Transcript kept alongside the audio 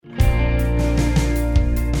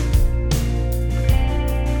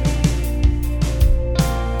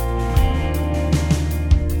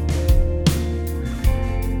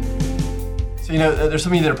there's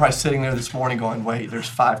some of you that are probably sitting there this morning going, wait, there's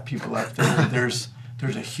 5 people up there. There's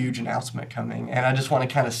a huge announcement coming. And I just want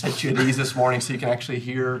to kind of set you at ease this morning so you can actually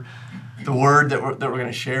hear the word that we're going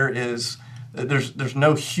to share is there's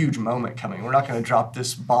no huge moment coming. We're not going to drop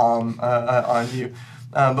this bomb on you.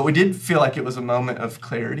 But we did feel like it was a moment of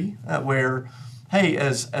clarity where, hey,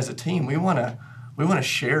 as a team, we want to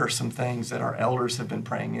share some things that our elders have been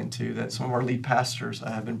praying into, that some of our lead pastors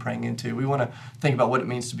have been praying into. We want to think about what it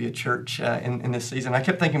means to be a church in this season. I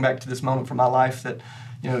kept thinking back to this moment from my life that,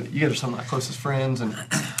 you guys are some of my closest friends, and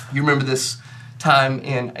you remember this time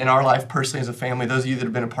in our life personally as a family. Those of you that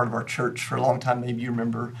have been a part of our church for a long time, maybe you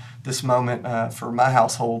remember this moment for my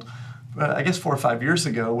household, I guess 4 or 5 years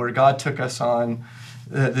ago, where God took us on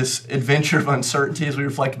this adventure of uncertainty as we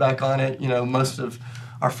reflect back on it. Most of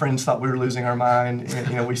our friends thought we were losing our mind.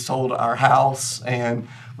 And, we sold our house and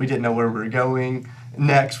we didn't know where we were going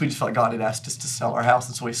next. We just felt God had asked us to sell our house.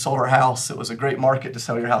 And so we sold our house. It was a great market to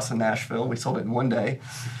sell your house in Nashville. We sold it in one day.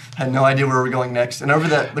 Had no idea where we were going next. And over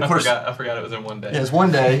the course... I forgot it was in one day. Yeah, it was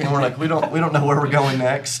one day. And we're like, we don't know where we're going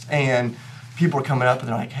next. And people were coming up and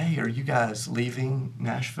they're like, hey, are you guys leaving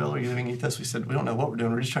Nashville? Are you leaving Ethos? We said, we don't know what we're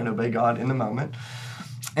doing. We're just trying to obey God in the moment.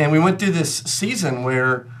 And we went through this season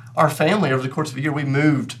where our family, over the course of a year, we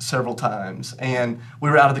moved several times, and we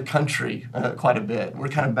were out of the country quite a bit. We're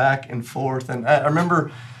kind of back and forth, and I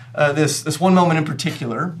remember this one moment in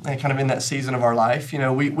particular, kind of in that season of our life.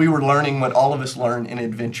 We were learning what all of us learn in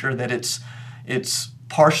adventure, that it's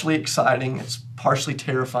partially exciting, it's partially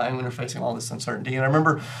terrifying when we're facing all this uncertainty. And I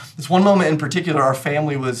remember this one moment in particular, our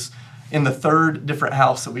family was in the 3rd different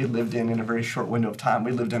house that we had lived in a very short window of time.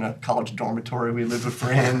 We lived in a college dormitory. We lived with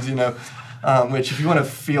friends, which if you want to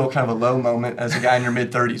feel kind of a low moment as a guy in your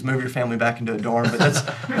mid-30s, move your family back into a dorm. But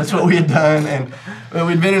that's what we had done. And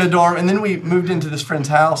we'd been in a dorm, and then we moved into this friend's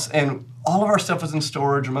house, and all of our stuff was in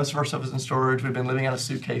storage, or most of our stuff was in storage. We'd been living out of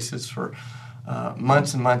suitcases for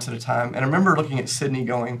months and months at a time. And I remember looking at Sydney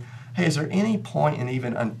going, hey, is there any point in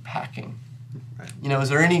even unpacking? Is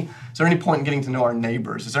there any point in getting to know our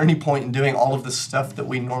neighbors? Is there any point in doing all of the stuff that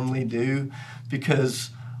we normally do? Because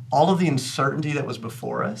all of the uncertainty that was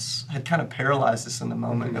before us had kind of paralyzed us in the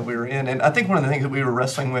moment that we were in. And I think one of the things that we were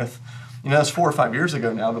wrestling with, that's 4 or 5 years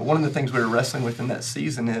ago now, but one of the things we were wrestling with in that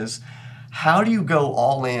season is, how do you go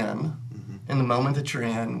all in the moment that you're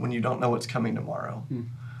in when you don't know what's coming tomorrow?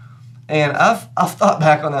 And I've thought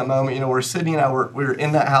back on that moment, where Sydney and I we were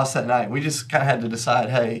in that house that night. We just kind of had to decide,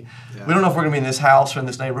 hey, we don't know if we're going to be in this house or in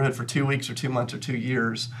this neighborhood for 2 weeks or 2 months or 2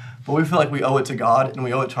 years, but we feel like we owe it to God and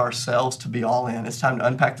we owe it to ourselves to be all in. It's time to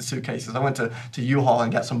unpack the suitcases. I went to U-Haul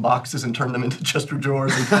and got some boxes and turned them into Chester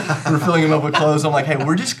drawers, and we're filling them up with clothes. I'm like, hey,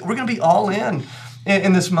 we're going to be all in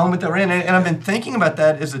this moment that we're in. And I've been thinking about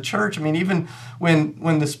that as a church. I mean, even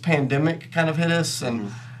when this pandemic kind of hit us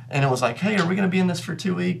and it was like, hey, are we going to be in this for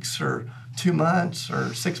 2 weeks or 2 months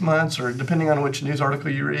or 6 months, or depending on which news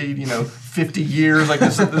article you read, 50 years, like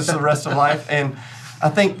this is the rest of life. And I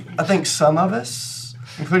think some of us,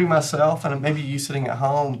 including myself, and maybe you sitting at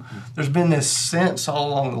home, there's been this sense all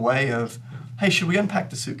along the way of, hey, should we unpack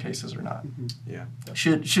the suitcases or not? Yeah.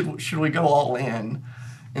 Should we go all in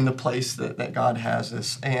the place that God has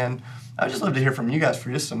us? And I'd just love to hear from you guys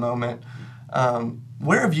for just a moment.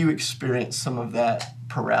 Where have you experienced some of that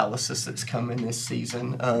paralysis that's come in this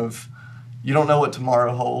season of, you don't know what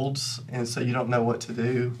tomorrow holds, and so you don't know what to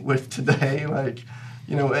do with today? Like,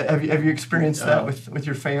 have you experienced that with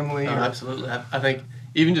your family? No, absolutely. I think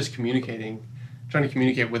even just trying to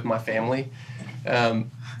communicate with my family.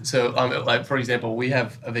 Like, for example, we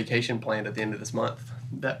have a vacation planned at the end of this month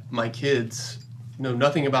that my kids know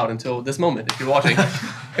nothing about until this moment, if you're watching.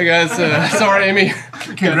 Hey guys, sorry Amy.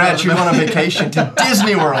 Congrats, you went on vacation to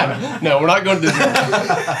Disney World. No, we're not going to Disney World.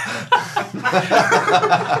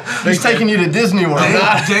 He's taking you to Disney World.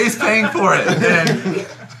 Jay's paying for it.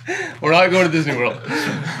 We're not going to Disney World.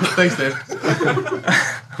 Thanks, Dave.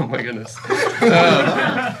 Oh my goodness.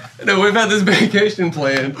 No, we've had this vacation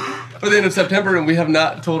planned for the end of September, and we have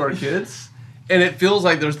not told our kids. And it feels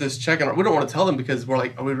like there's this check on. We don't want to tell them because we're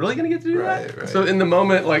like, are we really going to get to do that? Right. So in the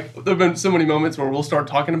moment, like, there have been so many moments where we'll start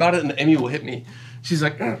talking about it, and Amy will hit me. She's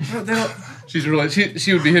like, she's really,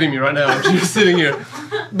 she would be hitting me right now if she was sitting here.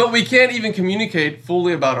 But we can't even communicate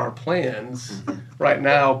fully about our plans right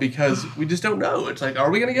now because we just don't know. It's like, are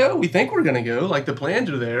we going to go? We think we're going to go. Like, the plans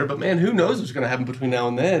are there, but man, who knows what's going to happen between now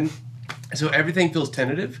and then? So everything feels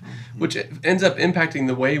tentative, which ends up impacting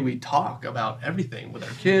the way we talk about everything with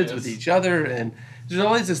our kids, with each other. And there's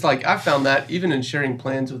always this, like, I've found that even in sharing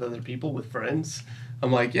plans with other people, with friends,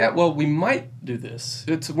 I'm like, yeah, well, we might do this.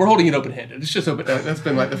 We're holding it open-handed. It's just open. That's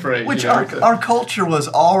been like the phrase. Which our culture was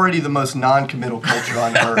already the most non-committal culture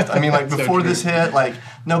on earth. I mean, like before this hit, like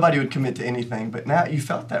nobody would commit to anything. But now you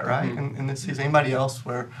felt that, right? And this is anybody else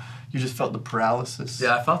where you just felt the paralysis?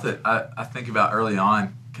 Yeah, I felt it. I think about early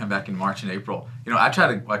on, come back in March and April. You know, I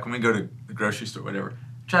try to, like when we go to the grocery store or whatever,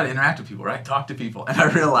 try to interact with people, right? Talk to people. And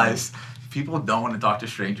I realized people don't want to talk to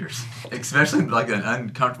strangers, especially in like an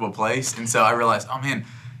uncomfortable place. And so I realized, oh man,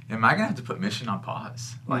 am I going to have to put mission on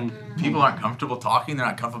pause? Like people aren't comfortable talking. They're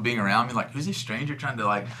not comfortable being around me. Like, who's this stranger trying to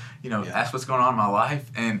like, ask what's going on in my life?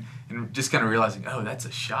 And just kind of realizing, oh, that's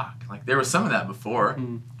a shock. Like there was some of that before.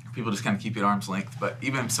 People just kind of keep you at arm's length, but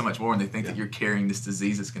even so much more when they think that you're carrying this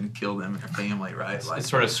disease that's going to kill them and their family, right? Like, it's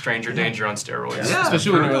sort of stranger danger on steroids. Yeah,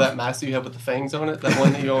 especially when you wear that mask that you have with the fangs on it, that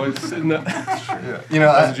one that you always sit in that. That's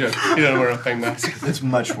a joke. You don't wear a fang mask. It's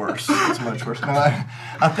much worse. It's much worse. No,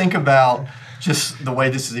 I think about just the way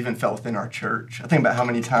this has even felt within our church. I think about how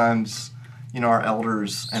many times, our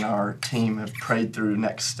elders and our team have prayed through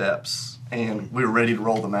next steps, and we were ready to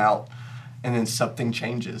roll them out. And then something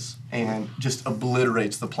changes and just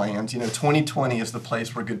obliterates the plans. 2020 is the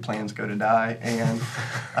place where good plans go to die. And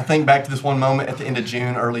I think back to this one moment at the end of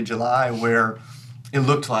June, early July, where it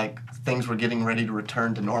looked like things were getting ready to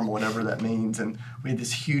return to normal, whatever that means. And we had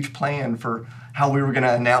this huge plan for how we were going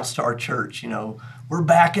to announce to our church, we're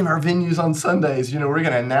back in our venues on Sundays. We're going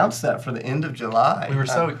to announce that for the end of July. We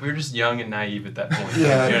were just young and naive at that point.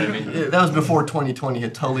 Yeah, you know what I mean? That was before 2020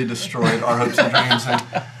 had totally destroyed our hopes and dreams.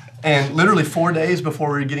 And literally 4 days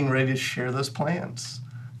before we were getting ready to share those plans,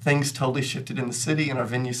 things totally shifted in the city, and our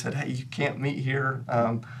venue said, hey, you can't meet here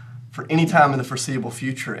for any time in the foreseeable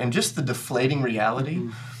future. And just the deflating reality.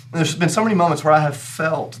 And there's been so many moments where I have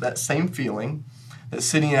felt that same feeling that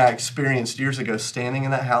Sydney and I experienced years ago, standing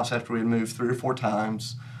in that house after we had moved 3 or 4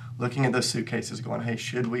 times, looking at those suitcases going, hey,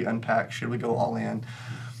 should we unpack? Should we go all in?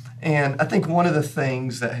 And I think one of the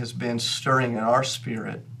things that has been stirring in our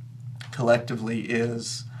spirit collectively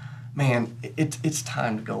is, man, it's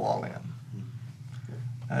time to go all in.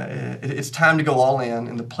 It's time to go all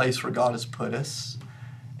in the place where God has put us,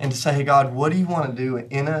 and to say, hey, God, what do you want to do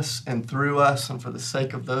in us and through us and for the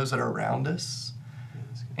sake of those that are around us?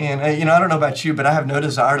 And, I don't know about you, but I have no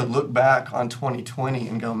desire to look back on 2020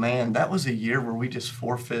 and go, man, that was a year where we just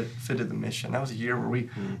forfeited the mission. That was a year where we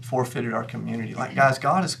forfeited our community. Like, guys,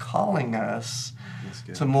 God is calling us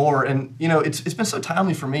to more. And, it's been so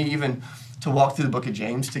timely for me even to walk through the book of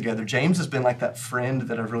James together. James has been like that friend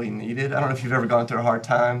that I've really needed. I don't know if you've ever gone through a hard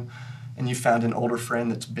time and you found an older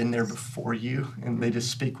friend that's been there before you and they just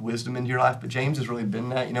speak wisdom into your life. But James has really been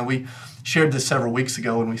that. We shared this several weeks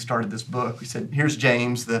ago when we started this book. We said, here's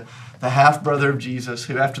James, the half-brother of Jesus,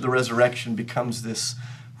 who after the resurrection becomes this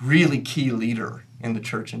really key leader in the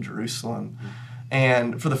church in Jerusalem.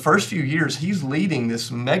 And for the first few years, he's leading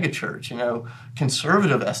this mega church,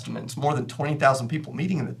 conservative estimates, more than 20,000 people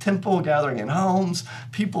meeting in the temple, gathering in homes,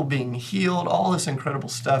 people being healed, all this incredible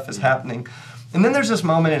stuff is happening. And then there's this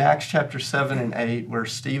moment in Acts chapter 7 and 8 where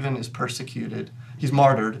Stephen is persecuted. He's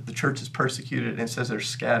martyred. The church is persecuted, and it says they're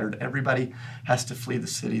scattered. Everybody has to flee the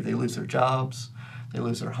city. They lose their jobs. They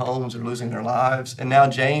lose their homes. They're losing their lives. And now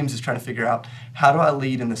James is trying to figure out, how do I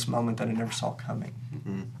lead in this moment that I never saw coming?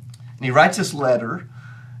 And he writes this letter,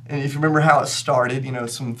 and if you remember how it started,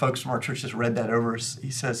 some folks from our church just read that over. He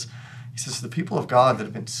says, the people of God that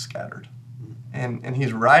have been scattered. And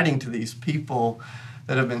he's writing to these people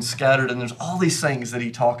that have been scattered, and there's all these things that he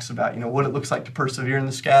talks about, what it looks like to persevere in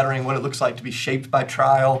the scattering, what it looks like to be shaped by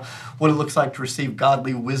trial, what it looks like to receive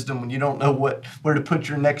godly wisdom when you don't know where to put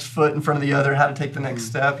your next foot in front of the other, how to take the next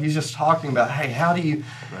step. He's just talking about, hey, how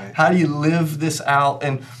do you live this out?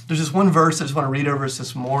 And there's this one verse I just want to read over us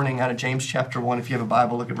this morning out of James chapter 1. If you have a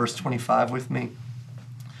Bible, look at verse 25 with me.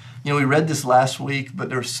 We read this last week, but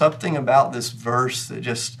there's something about this verse that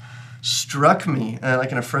just struck me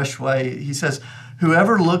like in a fresh way. He says,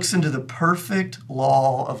 whoever looks into the perfect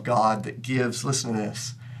law of God that gives, listen to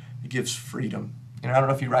this, it gives freedom. I don't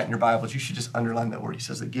know if you write in your Bibles, you should just underline that word. He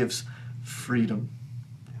says it gives freedom.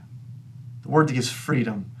 The word that gives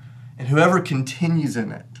freedom. And whoever continues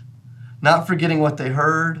in it, not forgetting what they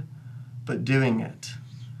heard, but doing it,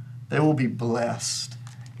 they will be blessed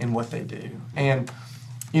in what they do. And,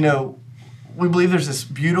 we believe there's this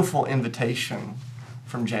beautiful invitation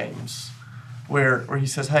from James where he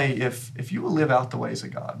says, hey, if you will live out the ways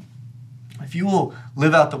of God, if you will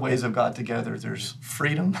live out the ways of God together, there's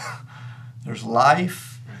freedom, there's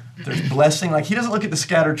life, there's blessing. Like, he doesn't look at the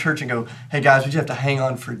scattered church and go, hey, guys, we just have to hang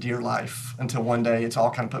on for dear life until one day it's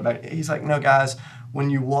all kind of put back. He's like, no, guys, when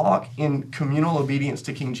you walk in communal obedience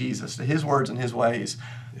to King Jesus, to his words and his ways,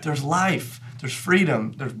 there's life, there's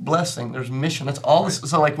freedom, there's blessing, there's mission. That's all this.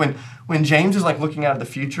 So like when James is like looking out at the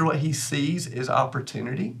future, what he sees is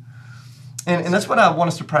opportunity. And that's what I want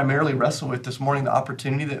us to primarily wrestle with this morning, the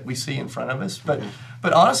opportunity that we see in front of us. But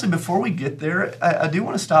honestly, before we get there, I do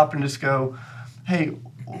want to stop and just go, hey,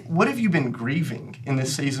 what have you been grieving in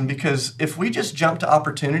this season? Because if we just jump to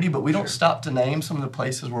opportunity, but we don't stop to name some of the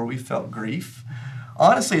places where we felt grief,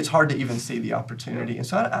 honestly, it's hard to even see the opportunity. And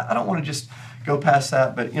so I don't want to just go past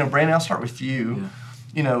that. But, Brandon, I'll start with you.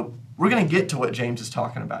 Yeah. We're going to get to what James is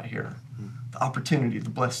talking about here. The opportunity, the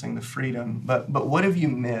blessing, the freedom. But what have you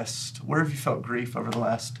missed? Where have you felt grief over the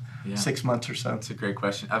last 6 months or so? That's a great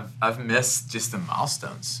question. I've missed just the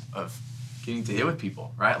milestones of getting to hit with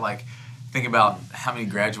people, right? Like, think about how many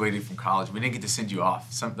graduated from college. We didn't get to send you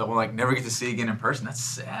off. Some that we'll never get to see again in person. That's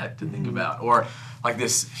sad to think about. Or like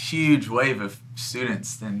this huge wave of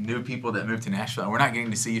students and new people that moved to Nashville, and we're not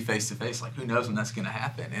getting to see you face to face. Like, who knows when that's going to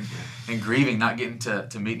happen? And grieving, not getting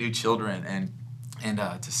to meet new children and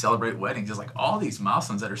to celebrate weddings. There's like all these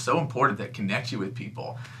milestones that are so important that connect you with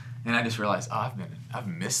people. And I just realized, I've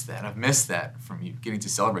missed that. I've missed that from you getting to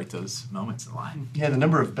celebrate those moments in life. Yeah, the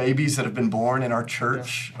number of babies that have been born in our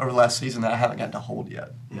church over the last season that I haven't gotten to hold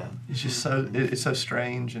yet. Yeah, it's just it's so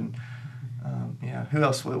strange. And who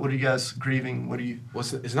else? What are you guys grieving? What are you? Well,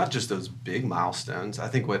 it's not just those big milestones. I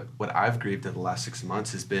think what I've grieved over the last 6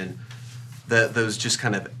 months has been those just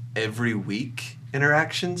kind of every week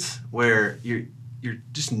interactions where you're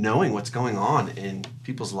just knowing what's going on in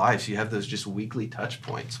people's lives. You have those just weekly touch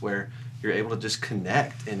points where you're able to just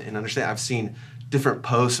connect and understand. I've seen different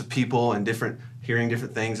posts of people and hearing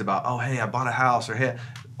different things about, oh, hey, I bought a house, or hey,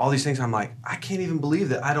 all these things. I'm like, I can't even believe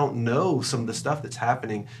that I don't know some of the stuff that's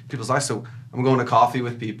happening in people's lives. So I'm going to coffee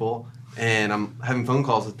with people and I'm having phone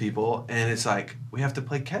calls with people, and it's like we have to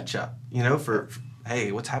play catch up, for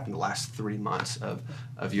hey, what's happened the last 3 months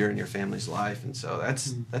of your and your family's life. And so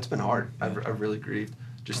that's been hard. I've really grieved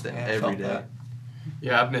just the every day.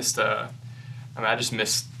 Yeah, I've missed, I just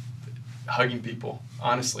missed hugging people,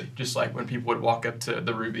 honestly. Just like when people would walk up to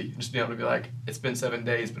the Ruby, just being able to be like, it's been 7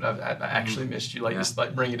 days, but I actually missed you. Just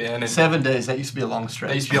bring it in. And 7 days, that used to be a long stretch.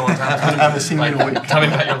 That used to be a long time. I haven't seen you in a week. Tell me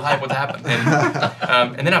about your life, what happened.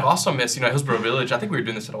 And then I've also missed, at Hillsborough Village, I think we were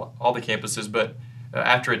doing this at all the campuses, but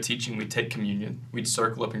after a teaching, we'd take communion. We'd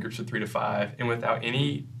circle up in groups of 3 to 5, and without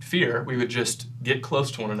any fear, we would just get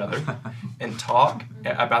close to one another and talk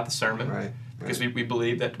about the sermon. Right. Because we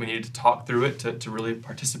believed that we needed to talk through it to really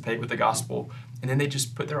participate with the gospel. And then they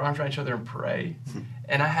just put their arms around each other and pray.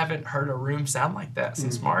 And I haven't heard a room sound like that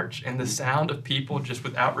since March. And the sound of people just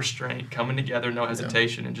without restraint, coming together, no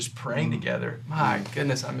hesitation, and just praying together. My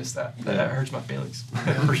goodness, I miss that. That hurts my feelings,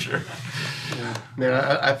 for sure. Yeah. Man,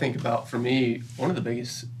 I think about, for me, one of the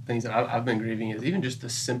biggest things that I've been grieving is even just the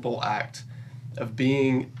simple act of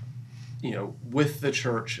being with the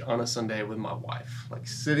church on a Sunday with my wife, like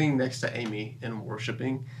sitting next to Amy and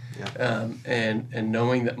worshiping, and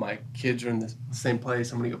knowing that my kids are in the same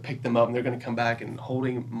place. I'm going to go pick them up, and they're going to come back, and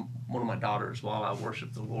holding one of my daughters while I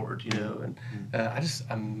worship the Lord, and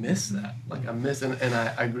I miss that. Like I miss, and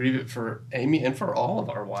I grieve it for Amy and for all of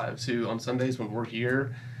our wives who on Sundays when we're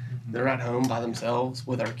here, they're at home by themselves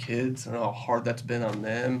with our kids. I know how hard that's been on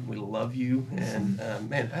them. We love you, and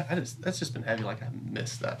that's just been heavy. Like I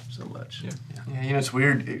miss that so much. Yeah, it's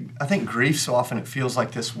weird. I think grief so often it feels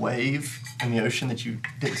like this wave in the ocean that you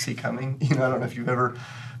didn't see coming. I don't know if you've ever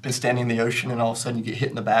been standing in the ocean and all of a sudden you get hit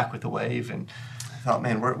in the back with a wave, and I thought,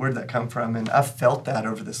 man, where'd that come from? And I've felt that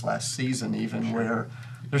over this last season, even where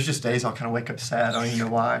there's just days I'll kind of wake up sad. I don't even know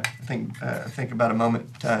why. I think about a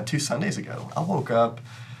moment 2 Sundays ago. I woke up.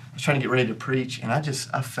 I was trying to get ready to preach, and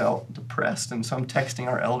I felt depressed. And so I'm texting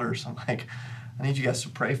our elders. I'm like, I need you guys to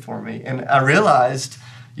pray for me. And I realized,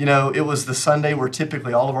 it was the Sunday where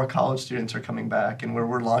typically all of our college students are coming back, and where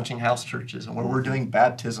we're launching house churches, and where we're doing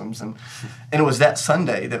baptisms. And it was that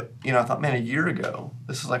Sunday that, I thought, man, a year ago,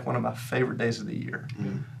 this is like one of my favorite days of the year.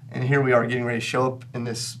 Mm-hmm. And here we are getting ready to show up in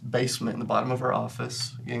this basement in the bottom of our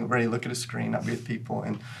office, getting ready to look at a screen, not be with people.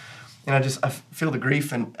 And I feel the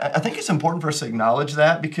grief, and I think it's important for us to acknowledge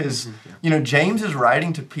that because, James is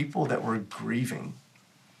writing to people that were grieving.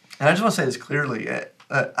 And I just want to say this clearly.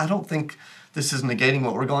 I don't think this is negating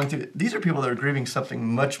what we're going through. These are people that are grieving something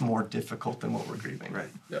much more difficult than what we're grieving. Right.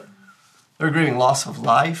 Yep. They're grieving loss of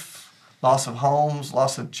life, loss of homes,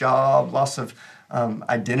 loss of job, loss of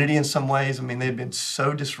identity in some ways. I mean, they've been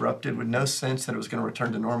so disrupted with no sense that it was going to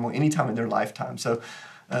return to normal anytime in their lifetime. So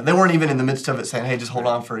they weren't even in the midst of it saying, hey, just hold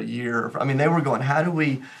on for a year. I mean, they were going, how do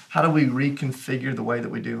we reconfigure the way that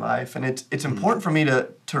we do life? And it's important for me to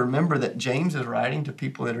remember that James is writing to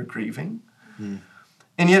people that are grieving.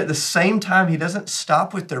 And And yet at the same time, he doesn't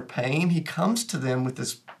stop with their pain. He comes to them with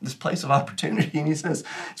this place of opportunity. And he says,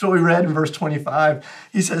 it's what we read in verse 25.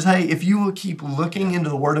 He says, hey, if you will keep looking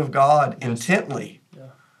into the Word of God intently,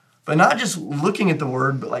 but not just looking at the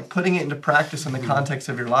Word, but like putting it into practice in the context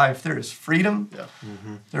of your life, there is freedom,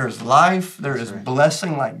 there is life, there is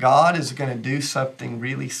blessing. Like God is going to do something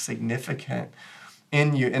really significant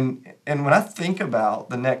in you. And when I think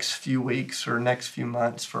about the next few weeks or next few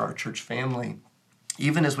months for our church family,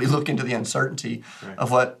 even as we look into the uncertainty of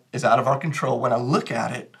what is out of our control, when I look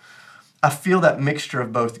at it, I feel that mixture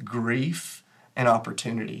of both grief and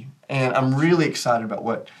opportunity. And I'm really excited about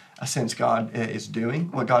what I sense God is doing,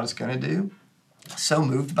 what God is going to do. So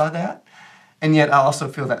moved by that. And yet I also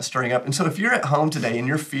feel that stirring up. And so if you're at home today and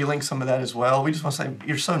you're feeling some of that as well, we just want to say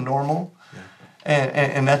you're so normal.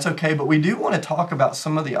 And that's okay. But we do want to talk about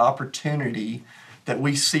some of the opportunity that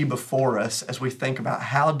we see before us as we think about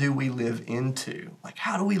how do we live into,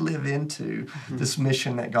 this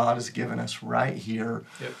mission that God has given us right here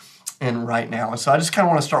and right now. And so I just kind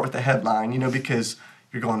of want to start with the headline, because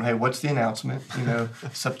you're going, hey, what's the announcement?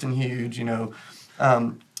 Something huge,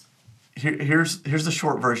 Here's the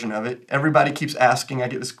short version of it. Everybody keeps asking, I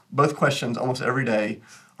get both questions almost every day.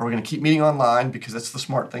 Are we going to keep meeting online because that's the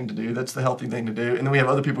smart thing to do? That's the healthy thing to do. And then we have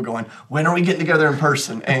other people going, when are we getting together in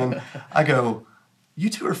person? And I go, you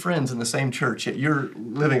two are friends in the same church, yet you're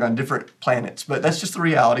living on different planets. But that's just the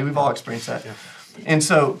reality. We've all experienced that. And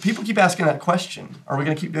so people keep asking that question. Are we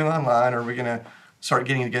going to keep doing online? Or are we going to start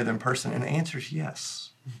getting together in person? And the answer is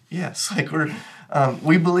yes. Yes.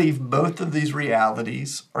 We believe both of these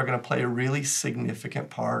realities are going to play a really significant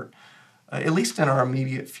part, at least in our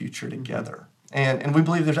immediate future together. And we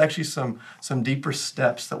believe there's actually some deeper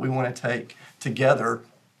steps that we want to take together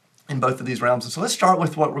in both of these realms. And so let's start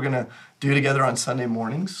with what we're going to do together on Sunday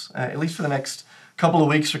mornings, at least for the next couple of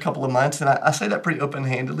weeks or couple of months. And I say that pretty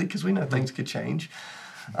open-handedly because we know things could change.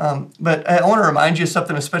 But I want to remind you of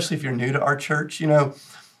something, especially if you're new to our church. You're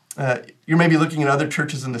maybe looking at other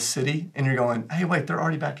churches in the city and you're going, hey, wait, they're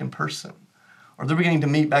already back in person. Or they're beginning to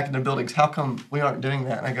meet back in their buildings. How come we aren't doing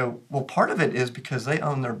that? And I go, well, part of it is because they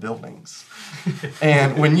own their buildings.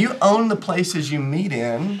 And when you own the places you meet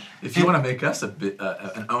in... If you want to make us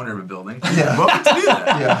an owner of a building, welcome to do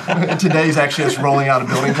that. And today's actually us rolling out a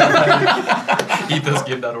building campaign.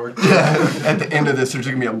 Ethosgive.org. At the end of this, there's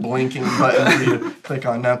going to be a blinking button for you to click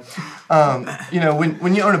on now.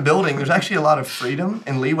 When you own a building, there's actually a lot of freedom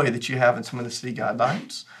and leeway that you have in some of the city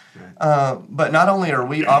guidelines. But not only are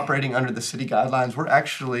we operating under the city guidelines,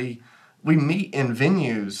 we meet in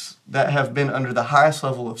venues that have been under the highest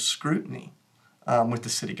level of scrutiny with the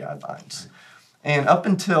city guidelines. And up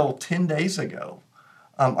until 10 days ago,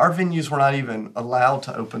 our venues were not even allowed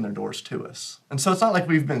to open their doors to us. And so it's not like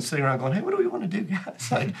we've been sitting around going, hey, what do we want to do, guys?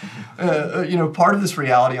 Part of this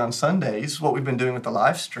reality on Sundays, what we've been doing with the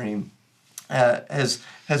live stream, has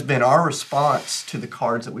been our response to the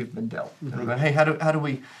cards that we've been dealt. And we're going, hey, how do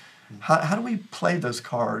we play those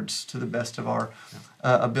cards to the best of our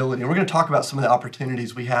ability? And we're going to talk about some of the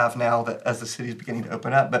opportunities we have now that as the city is beginning to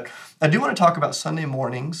open up. But I do want to talk about Sunday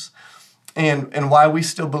mornings and why we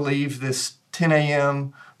still believe this 10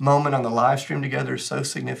 a.m. moment on the live stream together is so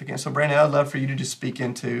significant. So, Brandon, I'd love for you to just speak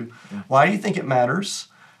into why do you think it matters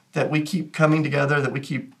that we keep coming together, that we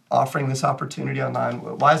keep offering this opportunity online?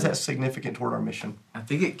 Why is that significant toward our mission? I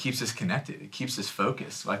think it keeps us connected. It keeps us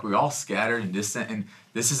focused. Like we're all scattered and distant, and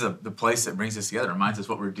this is the place that brings us together, reminds us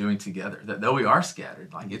what we're doing together. That though we are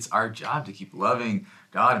scattered, like it's our job to keep loving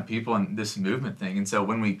God and people and this movement thing. And so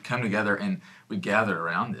when we come together and we gather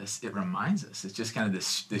around this, it reminds us. It's just kind of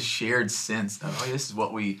this shared sense of, this is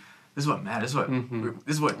what matters.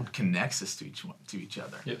 This is what connects us to each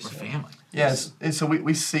other. Yes. We're family. Yes. And so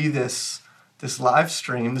we see this live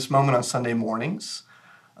stream, this moment on Sunday mornings.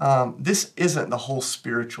 This isn't the whole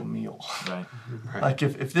spiritual meal. Right. Like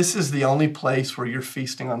if this is the only place where you're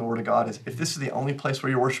feasting on the Word of God, if this is the only place where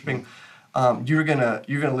you're worshiping, you're gonna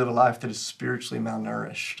live a life that is spiritually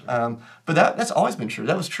malnourished. But that's always been true.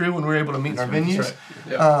 That was true when we were able to meet in our venues.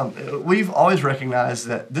 Right. We've always recognized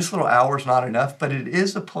that this little hour is not enough, but it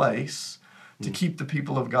is a place to keep the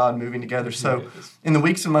people of God moving together. So in the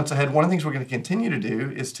weeks and months ahead, one of the things we're going to continue to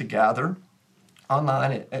do is to gather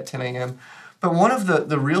online at 10 a.m. But one of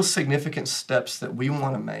the real significant steps that we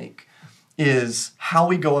want to make is how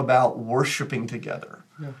we go about worshiping together.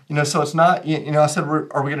 Yeah. So it's not, I said,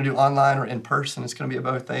 are we going to do online or in person? It's going to be a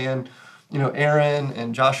both and. Aaron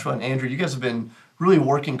and Joshua and Andrew, you guys have been really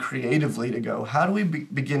working creatively to go, how do we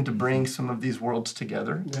begin to bring some of these worlds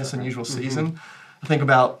together in this unusual season? I think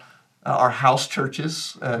about our house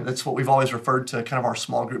churches. That's what we've always referred to kind of our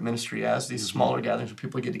small group ministry as, these smaller gatherings where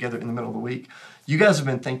people get together in the middle of the week. You guys have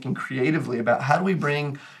been thinking creatively about how do we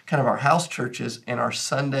bring kind of our house churches and our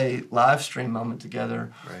Sunday live stream moment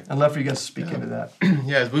together. Right. I'd love for you guys to speak into that.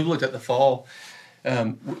 Yeah, as we've looked at the fall,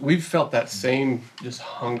 we've felt that same just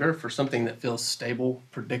hunger for something that feels stable,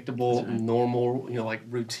 predictable, normal, like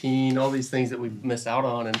routine, all these things that we've missed out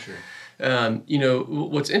on. And,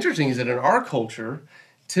 what's interesting is that in our culture,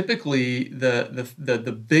 typically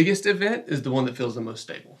the biggest event is the one that feels the most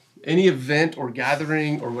stable. Any event or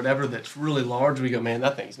gathering or whatever that's really large, we go, man,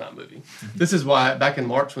 that thing's not moving. This is why back in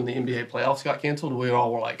March when the NBA playoffs got canceled, we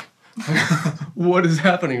all were like, what is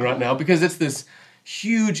happening right now? Because it's this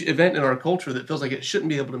huge event in our culture that feels like it shouldn't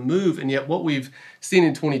be able to move. And yet what we've seen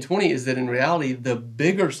in 2020 is that in reality, the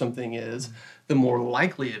bigger something is, the more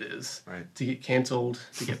likely it is to get canceled,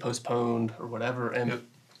 to get postponed or whatever. And,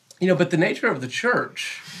 but the nature of the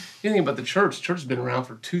church, you think about the church has been around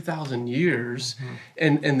for 2,000 years,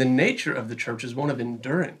 and the nature of the church is one of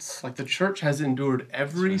endurance. Like the church has endured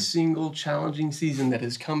every single challenging season that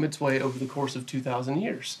has come its way over the course of 2,000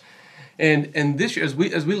 years. And this year, as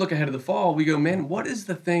we look ahead of the fall, we go, man, what is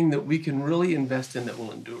the thing that we can really invest in that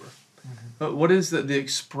will endure? But what is the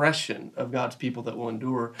expression of God's people that will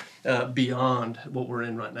endure beyond what we're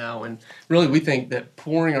in right now? And really, we think that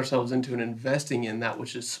pouring ourselves into and investing in that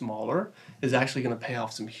which is smaller is actually going to pay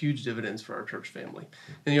off some huge dividends for our church family.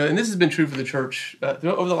 And, and this has been true for the church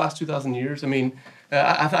over the last 2,000 years. I mean,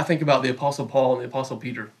 I think about the Apostle Paul and the Apostle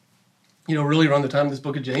Peter. Really around the time this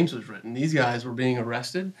book of James was written, these guys were being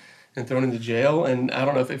arrested and thrown into jail. And I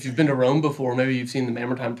don't know if you've been to Rome before, maybe you've seen the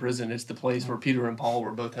Mamertine prison. It's the place where Peter and Paul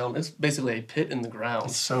were both held. It's basically a pit in the ground.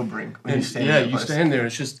 It's sobering. You stand there.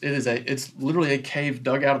 It's literally a cave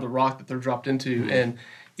dug out of the rock that they're dropped into. And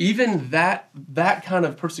even that kind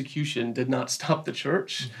of persecution did not stop the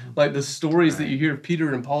church. Like the stories that you hear of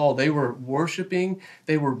Peter and Paul, they were worshiping,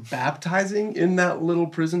 they were baptizing in that little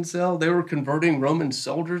prison cell. They were converting Roman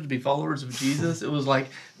soldiers to be followers of Jesus. It was like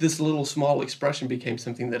this little small expression became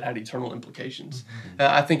something that had eternal implications.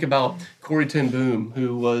 I think about Corrie ten Boom,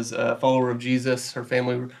 who was a follower of Jesus. Her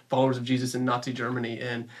family were followers of Jesus in Nazi Germany.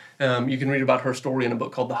 And you can read about her story in a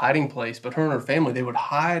book called The Hiding Place. But her and her family, they would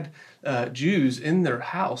hide Jews in their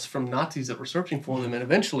house from Nazis that were searching for them. And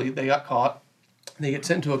eventually they got caught. They get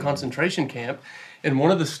sent to a concentration camp. And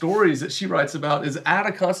one of the stories that she writes about is at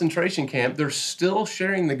a concentration camp, they're still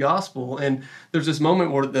sharing the gospel. And there's this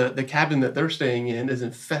moment where the cabin that they're staying in is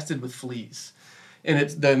infested with fleas. And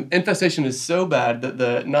the infestation is so bad that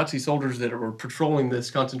the Nazi soldiers that were patrolling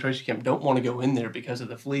this concentration camp don't want to go in there because of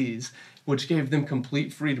the fleas, which gave them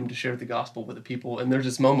complete freedom to share the gospel with the people. And there's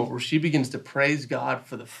this moment where she begins to praise God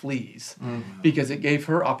for the fleas because it gave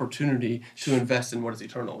her opportunity to invest in what is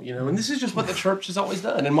eternal. And this is just what the church has always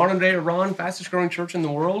done. In modern day Iran, fastest growing church in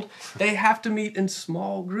the world, they have to meet in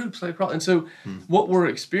small groups. And so what we're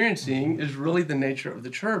experiencing is really the nature of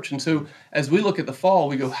the church. And so as we look at the fall,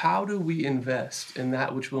 we go, how do we invest in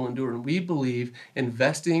that which will endure? And we believe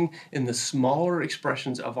investing in the smaller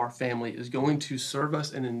expressions of our family is going to serve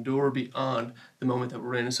us and endure beyond the moment that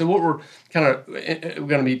we're in. And so what we're going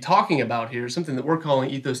to be talking about here is something that we're calling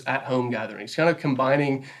Ethos at-home gatherings, kind of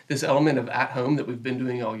combining this element of at-home that we've been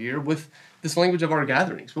doing all year with this language of our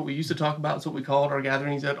gatherings. What we used to talk about is what we call our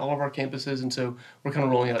gatherings at all of our campuses. And so we're kind of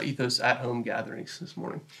rolling out Ethos at-home gatherings this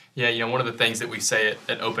morning. Yeah, one of the things that we say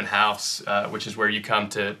at Open House, which is where you come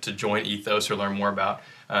to join Ethos or learn more about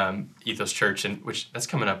Ethos Church, and which that's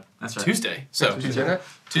coming up Tuesday. So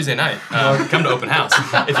Tuesday night, come to Open House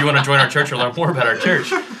if you want to join our church or learn more about our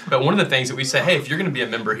church. But one of the things that we say, hey, if you're going to be a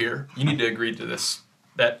member here, you need to agree to this,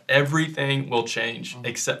 that everything will change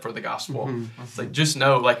except for the gospel. It's like, just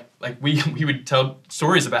know, like we would tell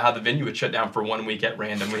stories about how the venue would shut down for 1 week at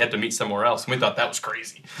random. We had to meet somewhere else, and we thought that was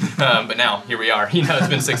crazy. But now here we are. It's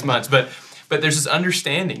been 6 months. But there's this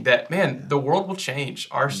understanding that, man, the world will change.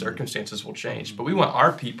 Our circumstances will change. But we want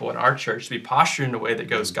our people and our church to be postured in a way that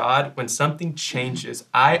goes, God, when something changes,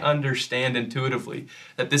 I understand intuitively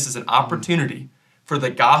that this is an opportunity for the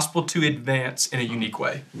gospel to advance in a unique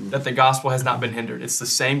way, that the gospel has not been hindered. It's the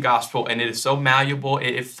same gospel, and it is so malleable,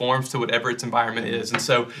 it forms to whatever its environment is. And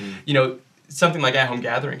so, something like at-home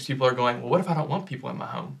gatherings, people are going, well, what if I don't want people in my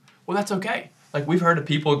home? Well, that's okay. Like, we've heard of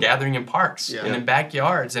people gathering in parks and in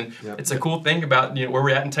backyards, and it's a cool thing about where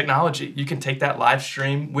we're at in technology. You can take that live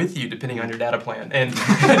stream with you, depending on your data plan, and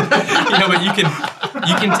but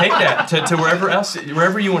you can take that to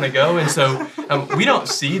wherever you want to go. And so we don't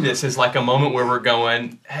see this as like a moment where we're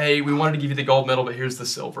going, hey, we wanted to give you the gold medal, but here's the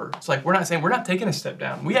silver. It's like we're not taking a step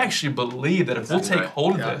down. We actually believe that if we'll take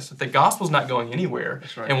hold of this, that the gospel's not going anywhere,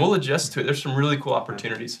 and we'll adjust to it. There's some really cool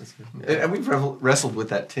opportunities. And we've wrestled with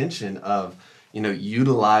that tension of,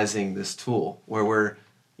 utilizing this tool where we're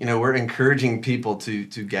encouraging people to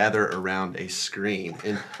gather around a screen.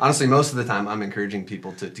 And honestly, most of the time I'm encouraging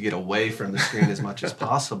people to get away from the screen as much as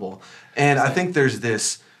possible. And I think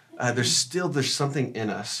there's something in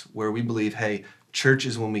us where we believe, hey, church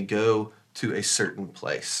is when we go to a certain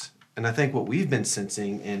place. And I think what we've been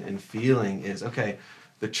sensing and feeling is, okay,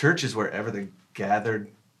 the church is wherever the gathered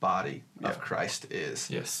body of Christ is.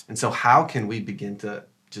 Yes. And so how can we begin to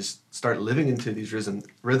just start living into these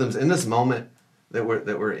rhythms in this moment that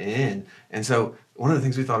we're in? And so one of the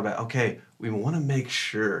things we thought about, okay, we want to make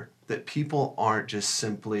sure that people aren't just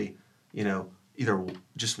simply, either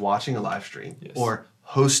just watching a live stream or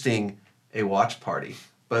hosting a watch party,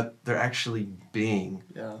 but they're actually being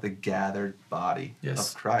the gathered body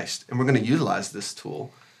of Christ. And we're going to utilize this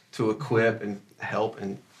tool to equip and help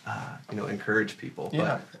and encourage people.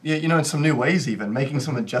 In some new ways, even making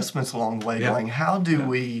some adjustments along the way, going, how do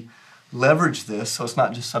we leverage this so it's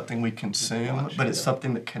not just something we consume, but it's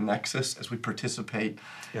something that connects us as we participate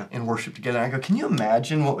in worship together. And I go, can you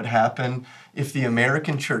imagine what would happen if the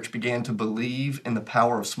American church began to believe in the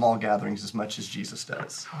power of small gatherings as much as Jesus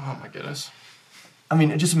does? Oh my goodness. I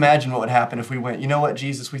mean, just imagine what would happen if we went, you know what,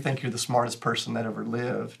 Jesus, we think you're the smartest person that ever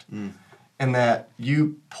lived. And that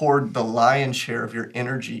you poured the lion's share of your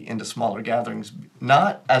energy into smaller gatherings,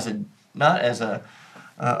 not as a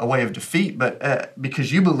way of defeat, but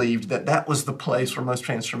because you believed that was the place where most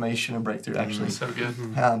transformation and breakthrough actually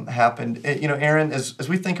happened. Aaron, as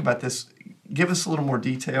we think about this, give us a little more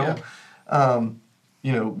detail.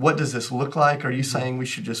 What does this look like? Are you saying we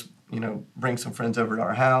should just bring some friends over to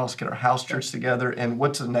our house, get our house church together, and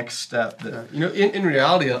what's the next step? In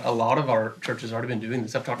reality, a lot of our churches have already been doing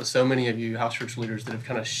this. I've talked to so many of you house church leaders that have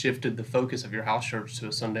kind of shifted the focus of your house church to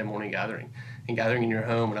a Sunday morning gathering and gathering in your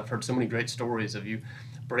home. And I've heard so many great stories of you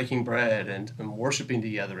breaking bread and worshiping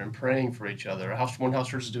together and praying for each other. One house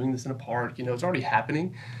church is doing this in a park. It's already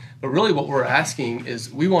happening. But really what we're asking is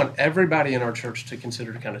we want everybody in our church to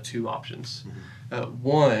consider kind of two options.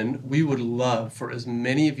 One, we would love for as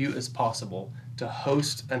many of you as possible to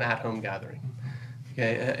host an at-home gathering.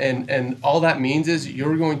 Okay, and all that means is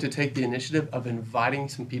you're going to take the initiative of inviting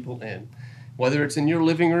some people in, whether it's in your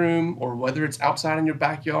living room or whether it's outside in your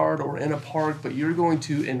backyard or in a park, but you're going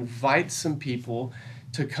to invite some people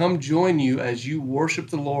to come join you as you worship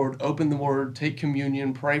the Lord, open the Word, take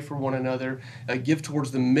communion, pray for one another, give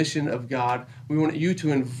towards the mission of God. We want you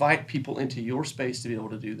to invite people into your space to be able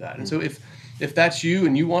to do that. And so if that's you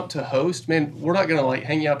and you want to host, man, we're not going to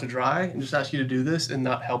hang you out to dry and just ask you to do this and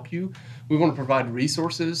not help you. We want to provide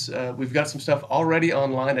resources. We've got some stuff already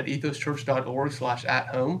online at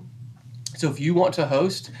ethoschurch.org/at-home. So if you want to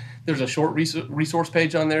host, there's a short resource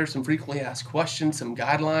page on there, some frequently asked questions, some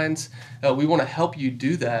guidelines. We want to help you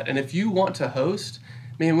do that. And if you want to host,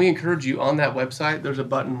 man, we encourage you on that website, there's a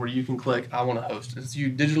button where you can click, I want to host. It's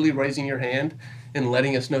you digitally raising your hand and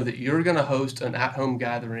letting us know that you're going to host an at-home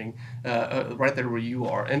gathering right there where you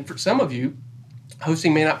are. And for some of you,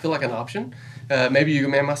 hosting may not feel like an option. Maybe you go,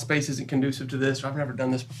 man, my space isn't conducive to this, or I've never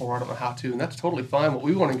done this before, I don't know how to, and that's totally fine. What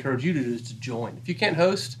we want to encourage you to do is to join. If you can't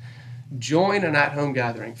host, join an at-home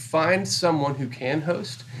gathering. Find someone who can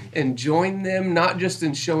host and join them, not just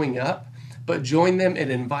in showing up, but join them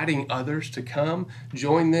in inviting others to come,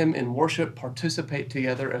 join them in worship, participate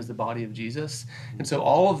together as the body of Jesus. And so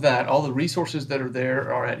all of that, all the resources that are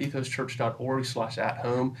there are at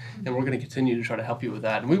ethoschurch.org/at-home, and we're going to continue to try to help you with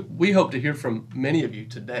that. And we hope to hear from many of you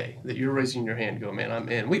today that you're raising your hand, go, man, I'm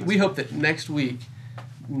in. We hope that next week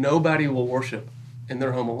nobody will worship in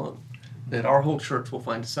their home alone, that our whole church will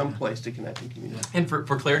find some place to connect and communicate. And for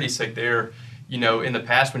clarity's sake there, in the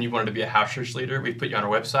past when you wanted to be a house church leader, we put you on our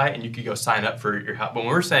website and you could go sign up for your house. But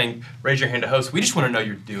when we're saying raise your hand to host, we just want to know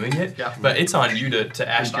you're doing it. Yeah. But it's on you to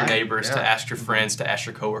ask your neighbors, to ask your friends, to ask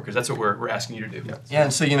your coworkers. That's what we're asking you to do. Yeah,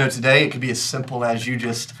 and so today it could be as simple as you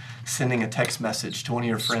just sending a text message to one of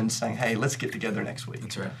your friends saying, hey, let's get together next week.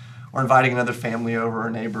 That's right. Or inviting another family over or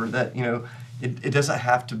a neighbor that, it doesn't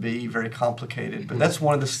have to be very complicated, but that's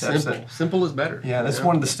one of the steps. Simple is better. Yeah, that's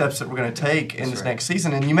one of the steps that we're going to take in this next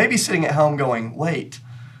season. And you may be sitting at home going, wait,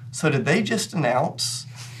 so did they just announce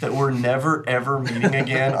that we're never, ever meeting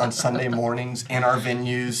again on Sunday mornings in our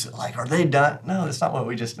venues? Are they done? No, that's not what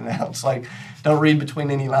we just announced. Don't read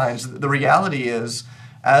between any lines. The reality is,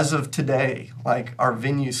 as of today, our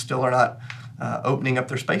venues still are not opening up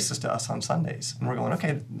their spaces to us on Sundays. And we're going,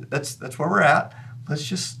 okay, that's where we're at.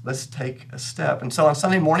 Let's take a step. And so on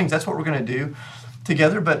Sunday mornings, that's what we're going to do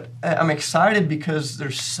together. But I'm excited because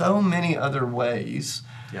there's so many other ways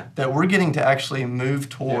that we're getting to actually move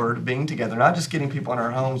toward being together, not just getting people in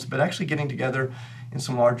our homes, but actually getting together in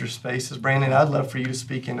some larger spaces. Brandon, I'd love for you to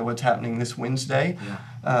speak into what's happening this Wednesday.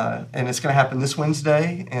 And it's going to happen this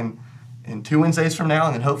Wednesday and 2 Wednesdays from now,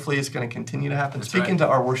 and then hopefully it's going to continue to happen. Speak into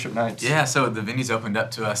our worship nights. Yeah, so the venue's opened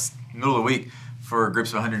up to us middle of the week for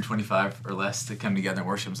groups of 125 or less to come together and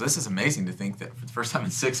worship. So this is amazing to think that for the first time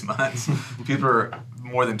in 6 months, people are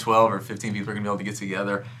more than 12 or 15 people are going to be able to get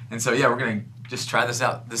together. And so, we're going to just try this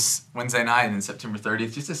out this Wednesday night and then September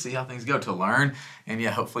 30th just to see how things go, to learn. And,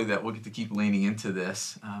 hopefully that we'll get to keep leaning into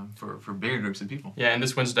this for bigger groups of people. Yeah, and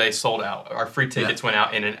this Wednesday sold out. Our free tickets went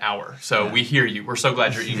out in an hour. So we hear you. We're so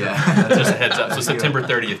glad you're eager. Just a heads up. So September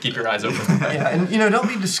 30th, keep your eyes open. And, don't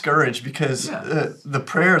be discouraged because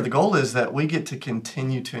the goal is that we get to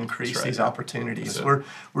continue to increase these opportunities. We're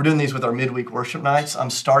doing these with our midweek worship nights. I'm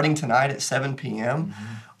starting tonight at 7 p.m.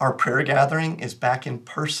 Our prayer gathering is back in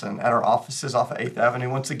person at our offices off of 8th Avenue.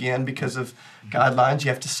 Once again, because of guidelines, you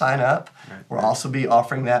have to sign up. We'll also be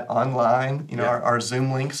offering that online, our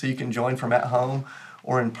Zoom link, so you can join from at home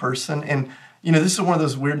or in person. And, this is one of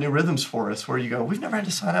those weird new rhythms for us where you go, we've never had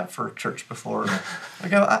to sign up for church before. I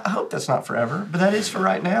go, I hope that's not forever, but that is for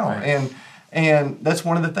right now. And that's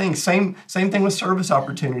one of the things. Same thing with service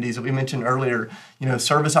opportunities that we mentioned earlier.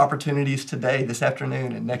 Service opportunities today, this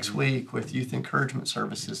afternoon, and next week with youth encouragement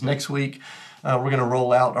services. Next week, we're going to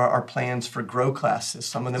roll out our plans for grow classes,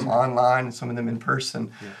 some of them online and some of them in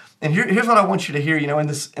person. And here's what I want you to hear. In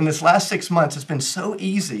this last 6 months, it's been so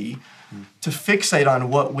easy to fixate on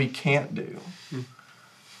what we can't do.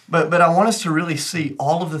 But I want us to really see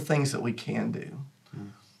all of the things that we can do.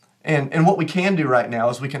 And what we can do right now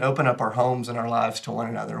is we can open up our homes and our lives to one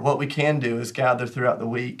another. What we can do is gather throughout the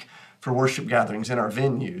week for worship gatherings in our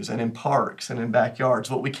venues and in parks and in backyards.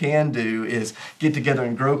 What we can do is get together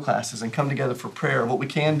in grow classes and come together for prayer. What we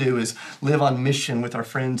can do is live on mission with our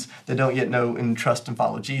friends that don't yet know and trust and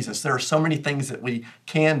follow Jesus. There are so many things that we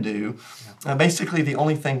can do. Basically, the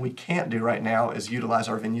only thing we can't do right now is utilize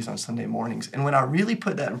our venues on Sunday mornings. And when I really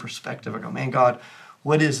put that in perspective, I go, man, God,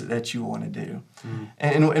 what is it that you want to do?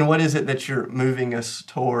 And what is it that you're moving us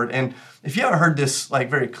toward? And if you haven't heard this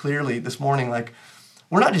very clearly this morning,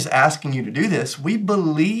 we're not just asking you to do this. We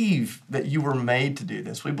believe that you were made to do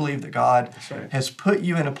this. We believe that God has put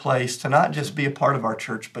you in a place to not just be a part of our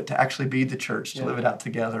church, but to actually be the church, to live it out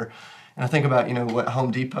together. And I think about, what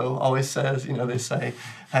Home Depot always says. They say,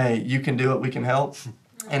 hey, you can do it, we can help.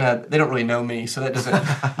 And they don't really know me, so that doesn't,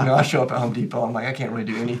 I show up at Home Depot, I'm like, I can't really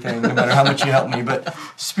do anything, no matter how much you help me. But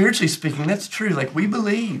spiritually speaking, that's true. We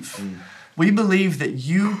believe. We believe that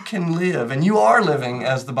you can live, and you are living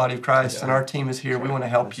as the body of Christ, and our team is here. We want to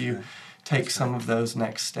help you take some of those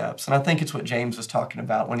next steps. And I think it's what James was talking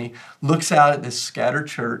about when he looks out at this scattered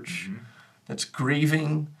church that's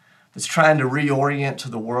grieving, that's trying to reorient to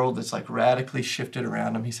the world that's radically shifted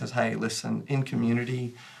around them. He says, hey, listen, in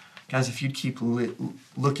community, guys, if you keep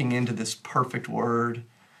looking into this perfect word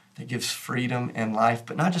that gives freedom and life,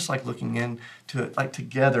 but not just looking into it,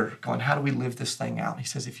 together, going, how do we live this thing out? He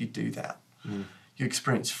says, if you do that, you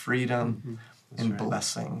experience freedom and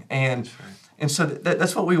blessing. And so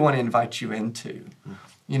that's what we want to invite you into.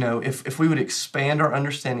 If we would expand our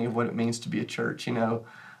understanding of what it means to be a church,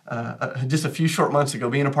 just a few short months ago,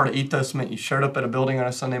 being a part of Ethos meant you showed up at a building on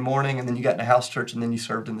a Sunday morning, and then you got into house church, and then you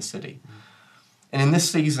served in the city. And in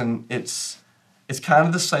this season, it's kind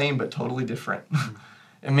of the same, but totally different.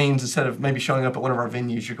 It means instead of maybe showing up at one of our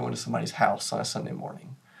venues, you're going to somebody's house on a Sunday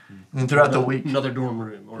morning. And then throughout the week... Another dorm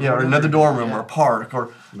room. Or another dorm room or a park.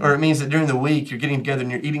 Or it means that during the week, you're getting together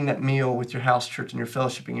and you're eating that meal with your house church and you're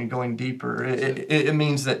fellowshipping and you're going deeper. It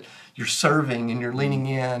means that you're serving and you're leaning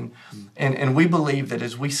in. And we believe that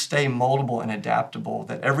as we stay moldable and adaptable,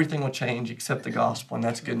 that everything will change except the gospel. And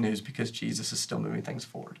that's good news because Jesus is still moving things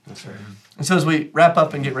forward. That's right. And so as we wrap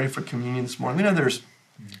up and get ready for communion this morning, we know there's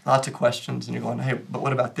lots of questions and you're going, hey, but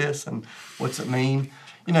what about this? And what's it mean?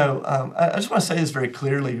 I just want to say this very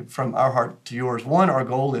clearly from our heart to yours. One, our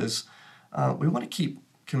goal is we want to keep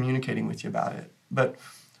communicating with you about it. But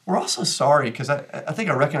we're also sorry because I think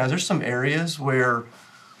I recognize there's some areas where,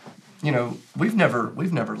 we've never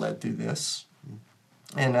led through this.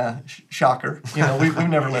 And shocker, we've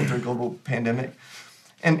never led through a global pandemic.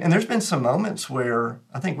 And there's been some moments where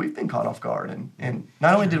I think we've been caught off guard. And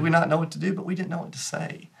not only did we not know what to do, but we didn't know what to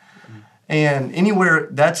say. And anywhere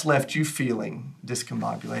that's left you feeling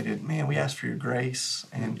discombobulated, man, we ask for your grace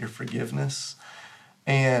and your forgiveness.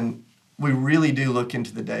 And we really do look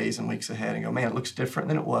into the days and weeks ahead and go, man, it looks different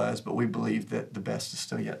than it was, but we believe that the best is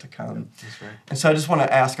still yet to come. That's right. And so I just want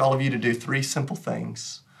to ask all of you to do 3 simple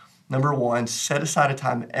things. Number 1, set aside a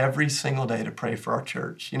time every single day to pray for our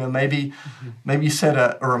church. Maybe you set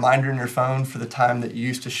a reminder in your phone for the time that you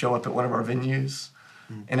used to show up at one of our venues.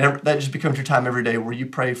 And that just becomes your time every day where you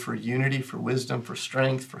pray for unity, for wisdom, for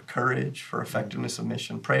strength, for courage, for effectiveness of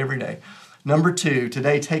mission. Pray every day. Number 2,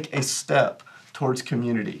 today take a step towards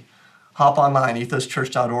community. Hop online,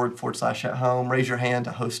 ethoschurch.org/@home. Raise your hand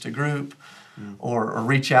to host a group, or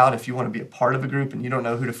reach out if you want to be a part of a group and you don't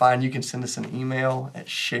know who to find. You can send us an email at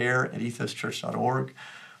share@ethoschurch.org.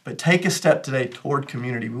 But take a step today toward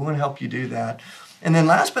community. We want to help you do that. And then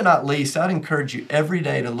last but not least, I'd encourage you every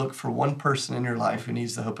day to look for one person in your life who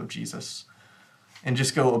needs the hope of Jesus and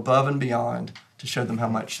just go above and beyond to show them how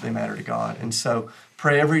much they matter to God. And so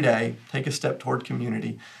pray every day, take a step toward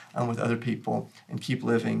community with other people, and keep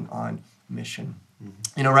living on mission.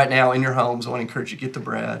 Right now in your homes, I want to encourage you to get the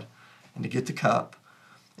bread and to get the cup.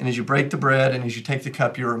 And as you break the bread and as you take the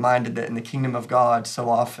cup, you're reminded that in the kingdom of God, so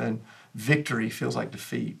often victory feels like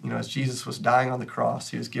defeat. As Jesus was dying on the cross,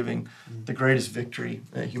 he was giving the greatest victory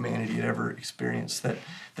that humanity had ever experienced, that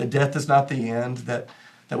death is not the end, that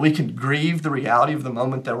we can grieve the reality of the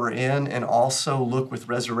moment that we're in and also look with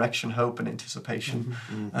resurrection hope and anticipation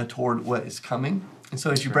toward what is coming. And so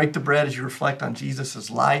as you break the bread, as you reflect on Jesus'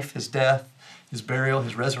 life, his death, his burial,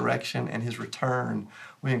 his resurrection, and his return,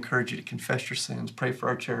 we encourage you to confess your sins, pray for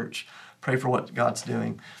our church, pray for what God's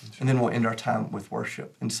doing, and then we'll end our time with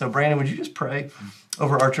worship. And so, Brandon, would you just pray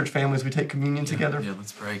over our church family as we take communion together? Yeah,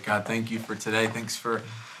 let's pray. God, thank you for today. Thanks for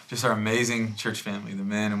just our amazing church family, the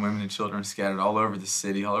men and women and children scattered all over the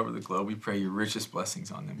city, all over the globe. We pray your richest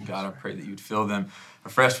blessings on them. God, I pray that you would fill them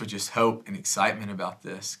afresh with just hope and excitement about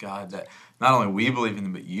this, God, that not only we believe in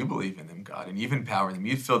them, but you believe in them, God, and you've empowered them.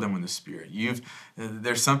 You've filled them with the Spirit.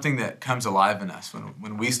 There's something that comes alive in us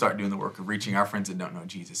when we start doing the work of reaching our friends that don't know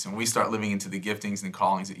Jesus, and we start living into the giftings and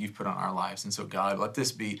callings that you've put on our lives. And so, God, let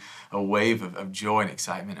this be a wave of joy and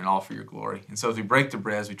excitement, and all for your glory. And so as we break the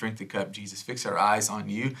bread, as we drink the cup, Jesus, fix our eyes on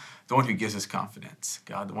you, the one who gives us confidence,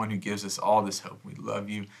 God, the one who gives us all this hope. We love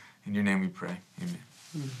you. In your name we pray. Amen.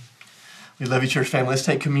 We love you, church family. Let's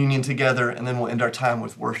take communion together, and then we'll end our time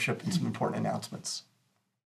with worship and some important announcements.